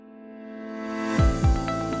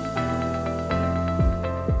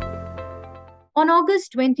On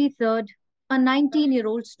August 23rd, a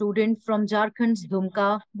 19-year-old student from Jharkhand's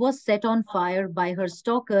Dumka was set on fire by her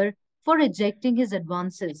stalker for rejecting his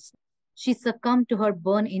advances. She succumbed to her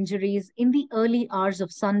burn injuries in the early hours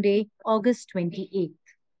of Sunday, August 28th.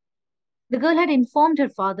 The girl had informed her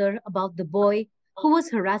father about the boy who was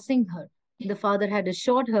harassing her. The father had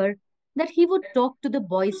assured her that he would talk to the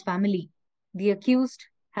boy's family. The accused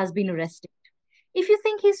has been arrested. If you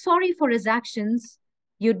think he's sorry for his actions,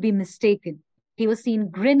 you'd be mistaken. He was seen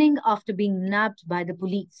grinning after being nabbed by the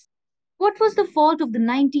police. What was the fault of the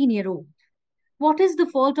 19-year-old? What is the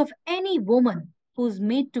fault of any woman who's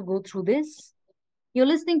made to go through this? You're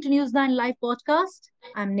listening to News 9 Live podcast.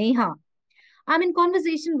 I'm Neha. I'm in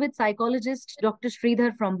conversation with psychologist Dr.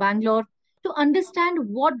 Sridhar from Bangalore to understand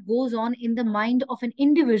what goes on in the mind of an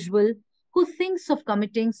individual who thinks of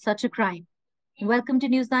committing such a crime. Welcome to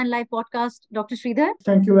News 9 Live podcast, Dr. Sridhar.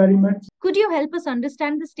 Thank you very much. Could you help us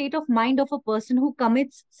understand the state of mind of a person who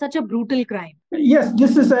commits such a brutal crime? Yes,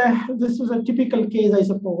 this is a typical case, I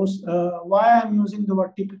suppose. Why I'm using the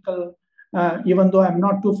word typical, even though I'm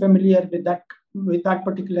not too familiar with that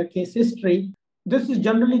particular case history. This is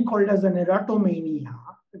generally called as an erotomania.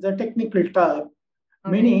 It's a technical term,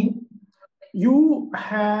 meaning you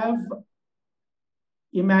have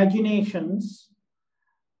imaginations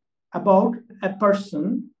about a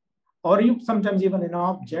person or sometimes even an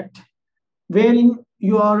object wherein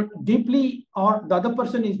you are deeply or the other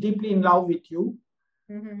person is deeply in love with you,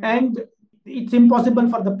 and it's impossible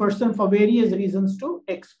for the person for various reasons to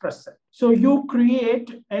express it. So you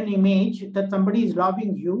create an image that somebody is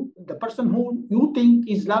loving you. The person who you think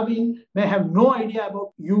is loving may have no idea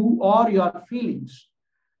about you or your feelings.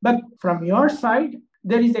 But from your side,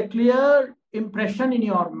 there is a clear impression in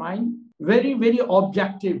your mind, very, very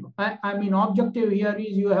objective. I mean, objective here is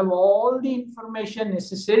you have all the information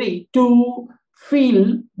necessary to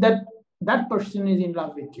feel that that person is in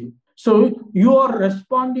love with you. So you are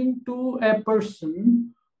responding to a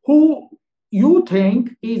person who you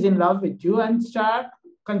think is in love with you and start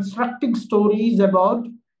constructing stories about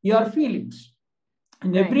your feelings.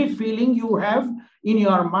 And every feeling you have in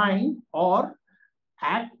your mind or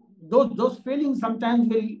act, those feelings sometimes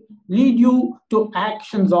will lead you to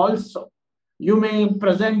actions also. You may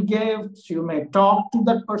present gifts, you may talk to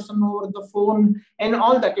that person over the phone and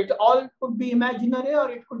all that. It all could be imaginary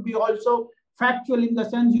or it could be also factual in the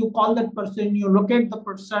sense you call that person, you look at the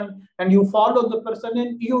person and you follow the person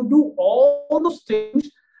and you do all those things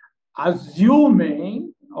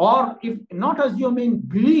assuming, or if not assuming,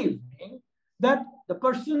 believing that the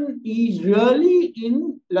person is really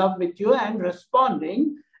in love with you and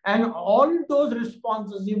responding. And all those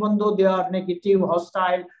responses, even though they are negative,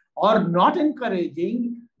 hostile, or not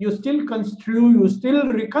encouraging, you still construe, you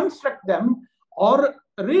still reconstruct them or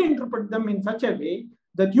reinterpret them in such a way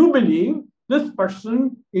that you believe this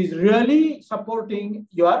person is really supporting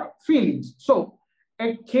your feelings. So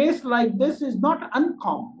a case like this is not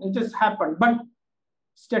uncommon. It just happened. But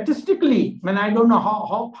statistically, I don't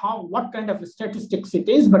know what kind of statistics it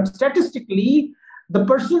is, but statistically, the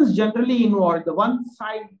persons generally involved, the one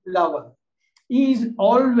side lover, is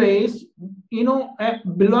always,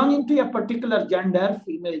 belonging to a particular gender,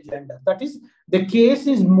 female gender. That is, the case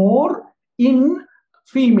is more in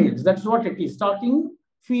females. That's what it is. Talking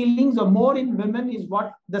feelings are more in women is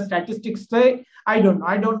what the statistics say. I don't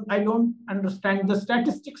understand the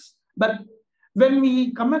statistics. But when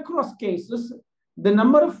we come across cases, the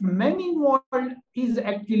number of men involved is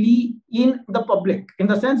actually in the public. In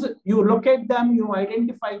the sense, you look at them, you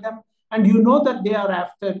identify them, and you know that they are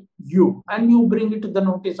after you, and you bring it to the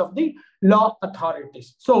notice of the law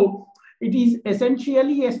authorities. So it is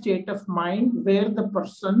essentially a state of mind where the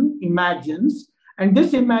person imagines, and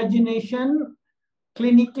this imagination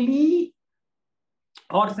clinically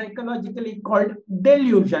or psychologically called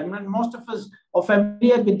delusion, and most of us are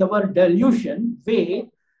familiar with the word delusion, where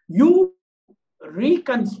you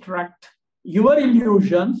reconstruct your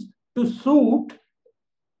illusions to suit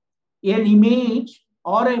an image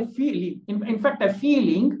or a feeling, in fact, a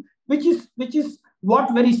feeling which is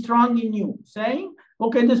what very strong in you, saying,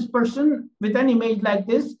 okay, this person with an image like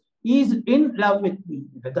this is in love with me.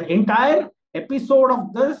 The entire episode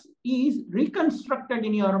of this is reconstructed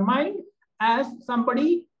in your mind as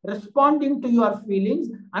somebody responding to your feelings.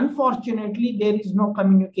 Unfortunately, there is no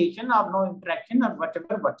communication or no interaction or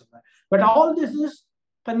whatever. But all this is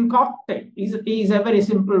concocted, is a very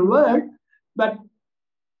simple word, but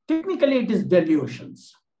technically it is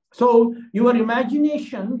delusions. So your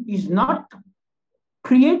imagination is not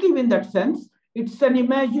creative in that sense. It's an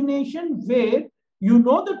imagination where you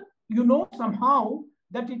know somehow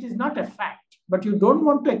that it is not a fact, but you don't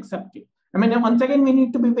want to accept it. I mean, once again, we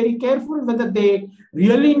need to be very careful whether they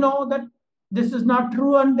really know that this is not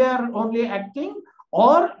true and they are only acting,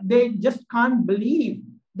 or they just can't believe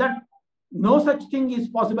that no such thing is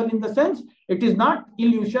possible, in the sense it is not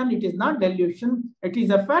illusion, it is not delusion, it is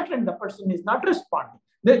a fact, and the person is not responding.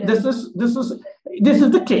 This is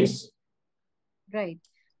the case. Right.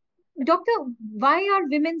 Doctor, why are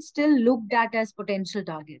women still looked at as potential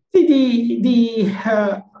targets? See,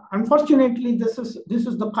 unfortunately, this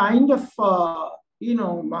is the kind of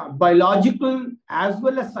biological as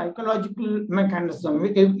well as psychological mechanism.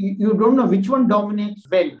 You don't know which one dominates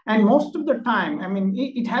well, and most of the time, I mean,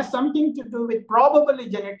 it has something to do with probably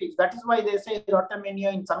genetics. That is why they say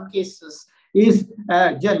erotomania in some cases is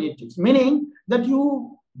genetics, meaning that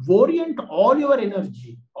you orient all your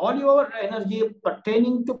energy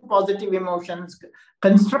pertaining to positive emotions,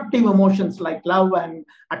 constructive emotions like love and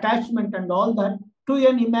attachment and all that, to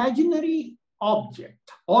an imaginary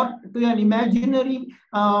object, or to an imaginary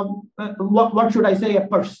what should I say, a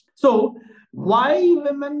person. So why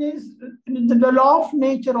women is, the law of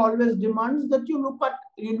nature always demands that you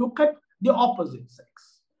look at the opposite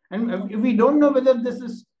sex, and we don't know whether this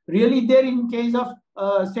is really there in case of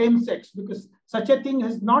same sex, because such a thing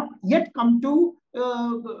has not yet come to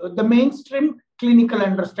the mainstream clinical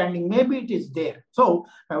understanding. Maybe it is there. So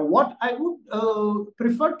what I would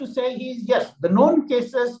prefer to say is, yes, the known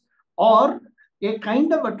cases are a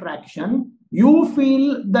kind of attraction. You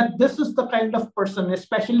feel that this is the kind of person,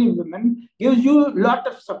 especially women, gives you a lot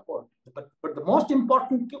of support. But the most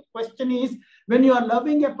important question is, when you are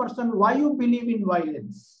loving a person, why you believe in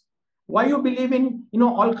violence? Why you believe in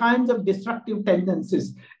all kinds of destructive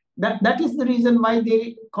tendencies? That is the reason why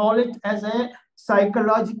they call it as a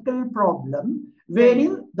psychological problem,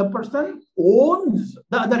 wherein the person owns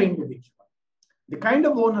the other individual, the kind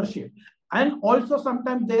of ownership. And also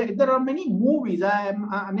sometimes there are many movies. I am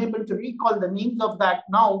unable to recall the names of that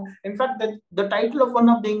now. In fact, the title of one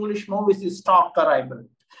of the English movies is Stalker, I believe.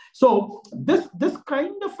 So this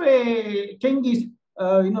kind of a thing is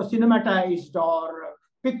cinematized or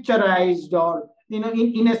picturized, or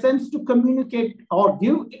in a sense to communicate or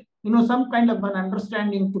give some kind of an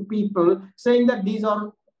understanding to people, saying that these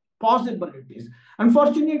are possibilities.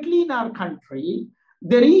 Unfortunately, in our country,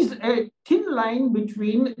 there is a thin line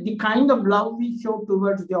between the kind of love we show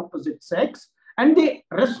towards the opposite sex and the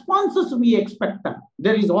responses we expect them.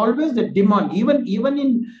 There is always a demand, even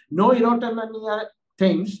in no erotomania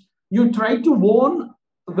things. You try to warn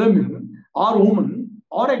women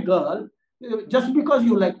or a girl just because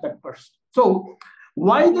you like that person. So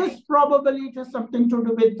why this? Probably it has something to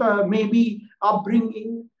do with maybe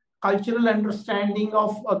upbringing, cultural understanding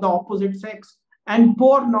of the opposite sex, and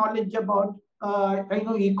poor knowledge about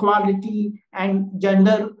equality and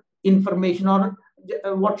gender information, or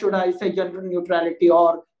what should I say, gender neutrality,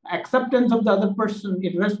 or acceptance of the other person,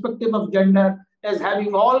 irrespective of gender, as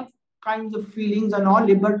having all kinds of feelings and all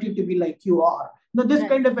liberty to be like you are. Now, this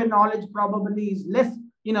kind of a knowledge probably is less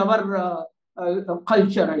in our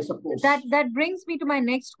culture, I suppose. That brings me to my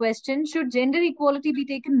next question. Should gender equality be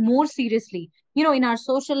taken more seriously, in our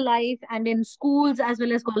social life and in schools as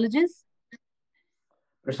well as colleges?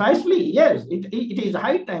 Precisely, yes. It is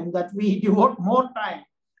high time that we devote more time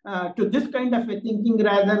to this kind of a thinking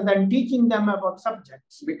rather than teaching them about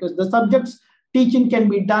subjects, because the subjects teaching can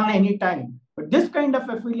be done anytime. But this kind of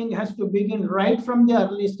a feeling has to begin right from the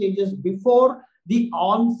early stages, before the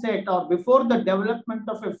onset or before the development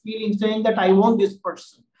of a feeling, saying that I want this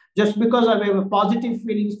person. Just because I have a positive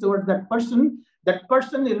feelings towards that person,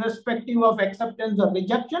 irrespective of acceptance or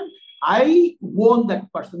rejection, I own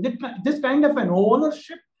that person. This kind of an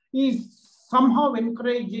ownership is somehow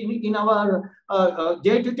encouraged in our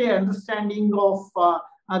day-to-day understanding of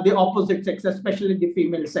the opposite sex, especially the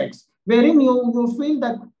female sex, wherein you feel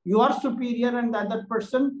that you are superior and the other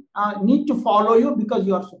person need to follow you because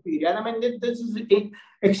you are superior. I mean, this is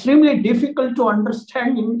extremely difficult to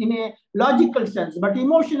understand in a logical sense, but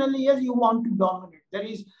emotionally, yes, you want to dominate. There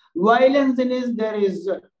is violence in it. There is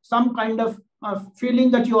some kind of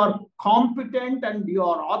feeling that you are competent and you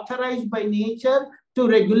are authorized by nature to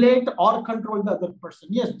regulate or control the other person.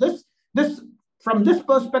 Yes, this from this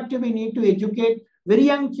perspective, we need to educate very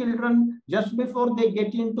young children just before they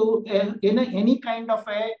get into any kind of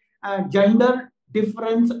a gender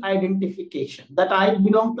difference identification, that I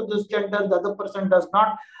belong to this gender, the other person does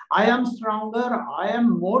not. I am stronger, I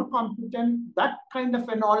am more competent. That kind of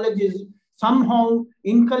a knowledge is somehow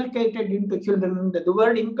inculcated into children. The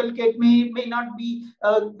word inculcate may not be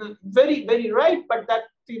very, very right, but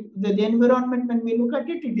the environment, when we look at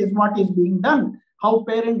it, it is what is being done. How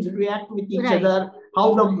parents react with each other,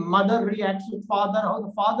 how the mother reacts with father, how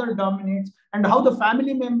the father dominates, and how the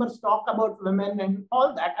family members talk about women and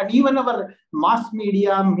all that. And even our mass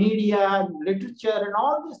media, literature, and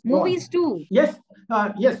all this. Movies too. Yes,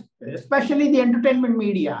 yes, especially the entertainment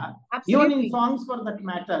media. Absolutely. Even in songs for that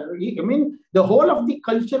matter. I mean, the whole of the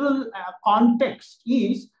cultural context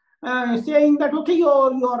is saying that, okay, you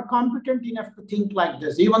are competent enough to think like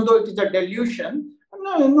this, even though it is a delusion.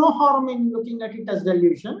 No harm in looking at it as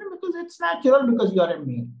delusion, because it's natural, because you are a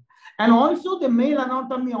male. And also the male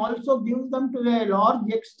anatomy also gives them to a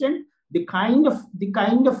large extent the kind of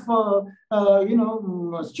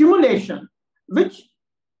stimulation, which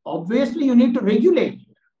obviously you need to regulate.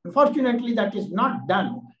 Unfortunately, that is not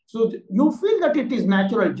done. So you feel that it is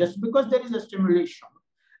natural just because there is a stimulation,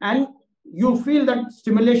 and you feel that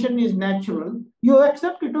stimulation is natural, you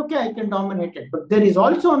accept it. Okay, I can dominate it. But there is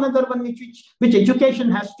also another one which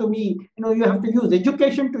education has to be, you have to use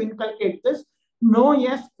education to inculcate this. No,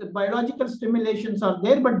 yes, the biological stimulations are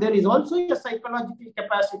there, but there is also a psychological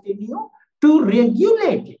capacity in you to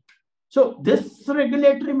regulate it. So this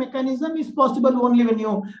regulatory mechanism is possible only when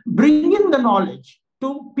you bring in the knowledge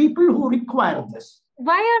to people who require this.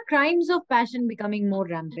 Why are crimes of passion becoming more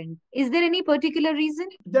rampant? Is there any particular reason?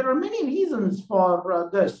 There are many reasons for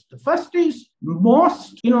this. The first is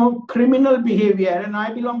most, criminal behavior, and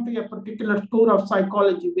I belong to a particular school of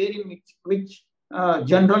psychology, which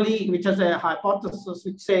has a hypothesis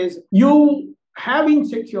which says you have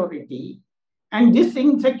insecurity, and this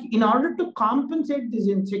in order to compensate this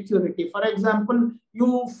insecurity, for example,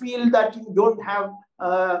 you feel that you don't have,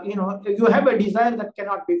 you have a desire that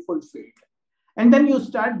cannot be fulfilled. And then you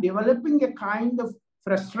start developing a kind of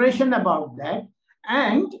frustration about that.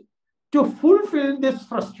 And to fulfill this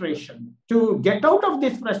frustration, to get out of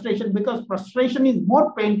this frustration, because frustration is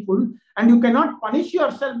more painful and you cannot punish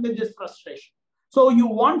yourself with this frustration. So you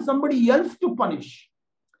want somebody else to punish.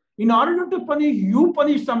 In order to punish, you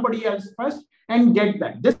punish somebody else first and get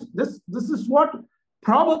that. This is what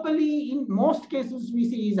probably in most cases we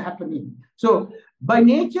see is happening. So by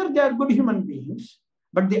nature, they are good human beings.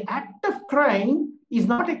 But the act of crime is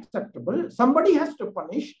not acceptable. Somebody has to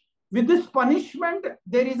punish. With this punishment,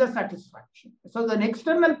 there is a satisfaction. So the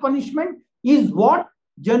external punishment is what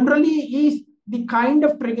generally is the kind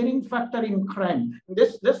of triggering factor in crime.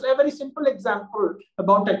 This is a very simple example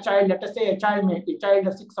about a child. Let us say a child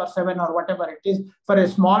of 6 or 7 or whatever it is, for a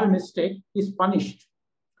small mistake is punished.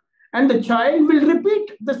 And the child will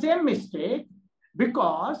repeat the same mistake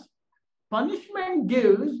because punishment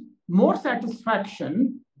gives more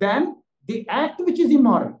satisfaction than the act which is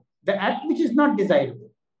immoral, the act which is not desirable.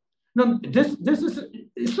 Now, this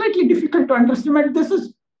is slightly difficult to understand. This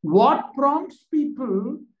is what prompts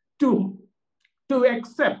people to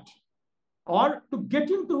accept or to get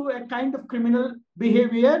into a kind of criminal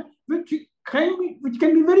behavior which can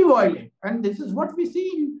be very violent. And this is what we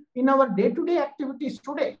see in our day-to-day activities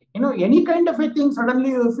today. Any kind of a thing,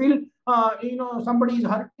 suddenly you feel, somebody is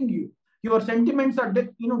hurting you. Your sentiments are,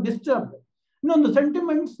 disturbed. No, the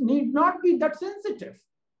sentiments need not be that sensitive.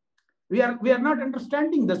 We are not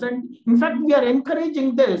understanding this. And in fact, we are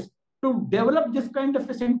encouraging this to develop this kind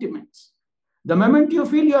of sentiments. The moment you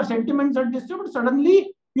feel your sentiments are disturbed,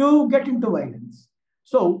 suddenly you get into violence.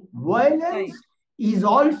 So violence is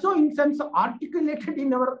also in sense articulated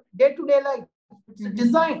in our day-to-day life. It's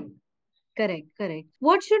designed. Correct.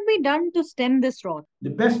 What should be done to stem this rot?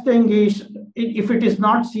 The best thing is, if it is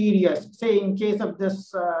not serious, say in case of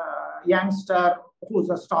this youngster who's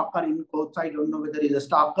a stalker in quotes, I don't know whether he's a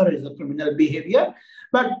stalker or is a criminal behavior.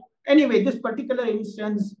 But anyway, this particular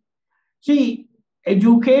instance, see,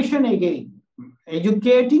 education again,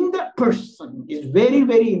 educating the person is very,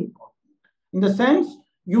 very important. In the sense,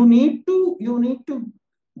 you need to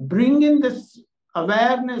bring in this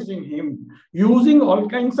awareness in him using all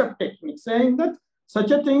kinds of techniques, saying that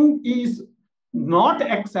such a thing is not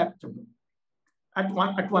acceptable at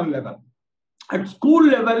one level. At school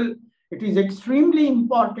level, it is extremely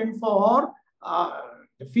important for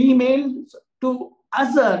the females to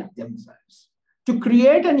assert themselves, to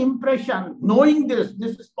create an impression, knowing this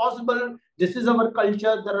is possible, this is our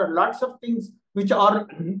culture, there are lots of things which are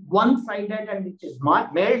one-sided and which is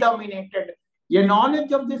male-dominated. A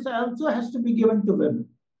knowledge of this also has to be given to women.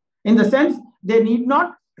 In the sense, they need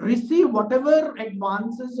not receive whatever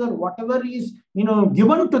advances or whatever is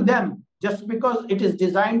given to them just because it is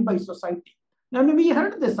designed by society. Now, we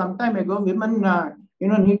heard this some time ago. Women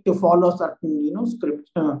need to follow certain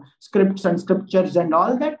scripts and scriptures and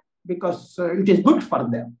all that because it is good for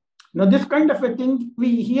them. Now, this kind of a thing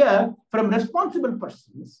we hear from responsible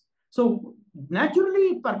persons. So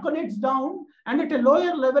naturally percolates down, and at a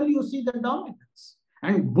lower level, you see the dominance.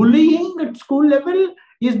 And bullying at school level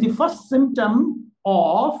is the first symptom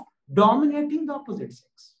of dominating the opposite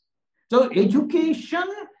sex. So, education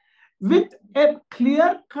with a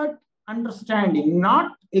clear cut understanding,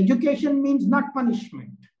 not education means not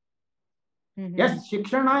punishment. Yes,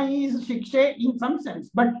 shikshana is shiksha in some sense,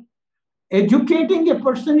 but educating a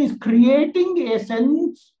person is creating a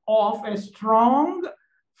sense of a strong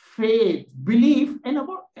faith, belief in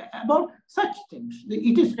about such things.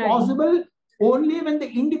 It is possible only when the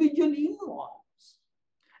individual involves.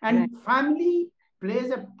 And family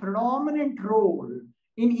plays a predominant role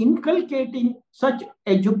in inculcating such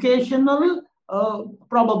educational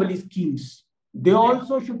probably schemes. They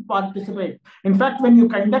also should participate. In fact, when you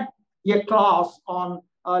conduct a class on,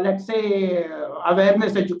 let's say,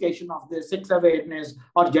 awareness education of the sex awareness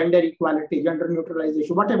or gender equality, gender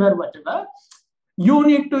neutralization, whatever, you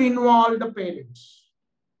need to involve the parents.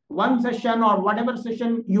 One session or whatever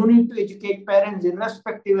session, you need to educate parents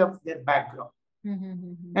irrespective of their background.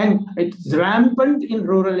 And it's rampant in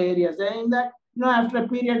rural areas, saying that, after a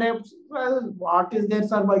period of, well, what is there,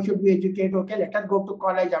 sir? Why should we educate? Okay, let us go to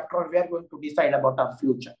college. After all, we are going to decide about our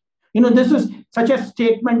future. This is such a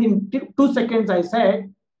statement in 2 seconds, I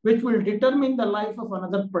said, which will determine the life of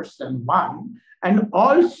another person, one, and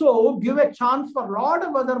also give a chance for a lot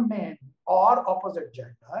of other men or opposite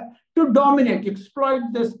gender to dominate, exploit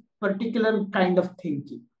this particular kind of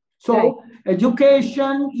thinking. So,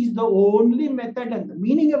 education is the only method, and the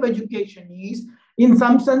meaning of education is, in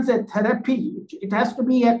some sense, a therapy. It has to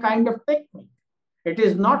be a kind of technique. It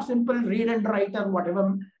is not simple read and write or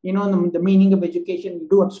whatever, the meaning of education you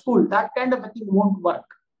do at school. That kind of a thing won't work.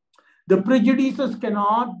 The prejudices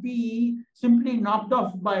cannot be simply knocked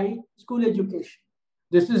off by school education.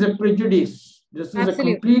 This is a prejudice. This is a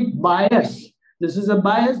complete bias. This is a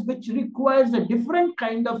bias which requires a different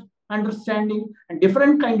kind of understanding and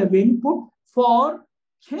different kind of input for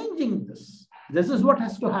changing this. This is what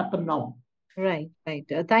has to happen now. Right.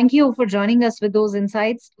 Thank you for joining us with those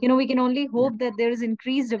insights. We can only hope that there is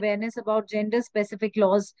increased awareness about gender specific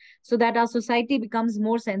laws so that our society becomes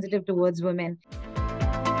more sensitive towards women.